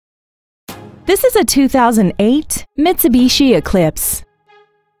This is a 2008 Mitsubishi Eclipse.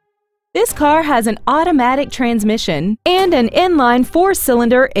 This car has an automatic transmission and an inline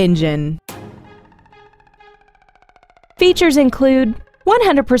 4-cylinder engine. Features include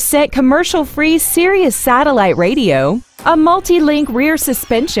 100% commercial-free Sirius satellite radio, a multi-link rear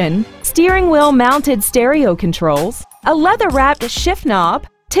suspension, steering wheel mounted stereo controls, a leather-wrapped shift knob,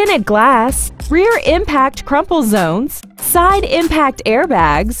 tinted glass, rear impact crumple zones, side impact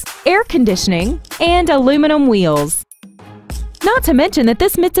airbags, air conditioning, and aluminum wheels. Not to mention that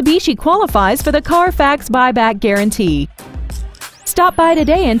this Mitsubishi qualifies for the Carfax buyback guarantee. Stop by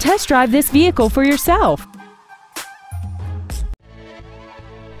today and test drive this vehicle for yourself.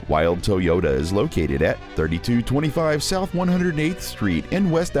 Wilde Toyota is located at 3225 South 108th Street in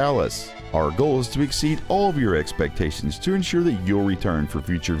West Allis. Our goal is to exceed all of your expectations to ensure that you'll return for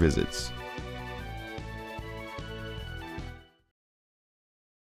future visits.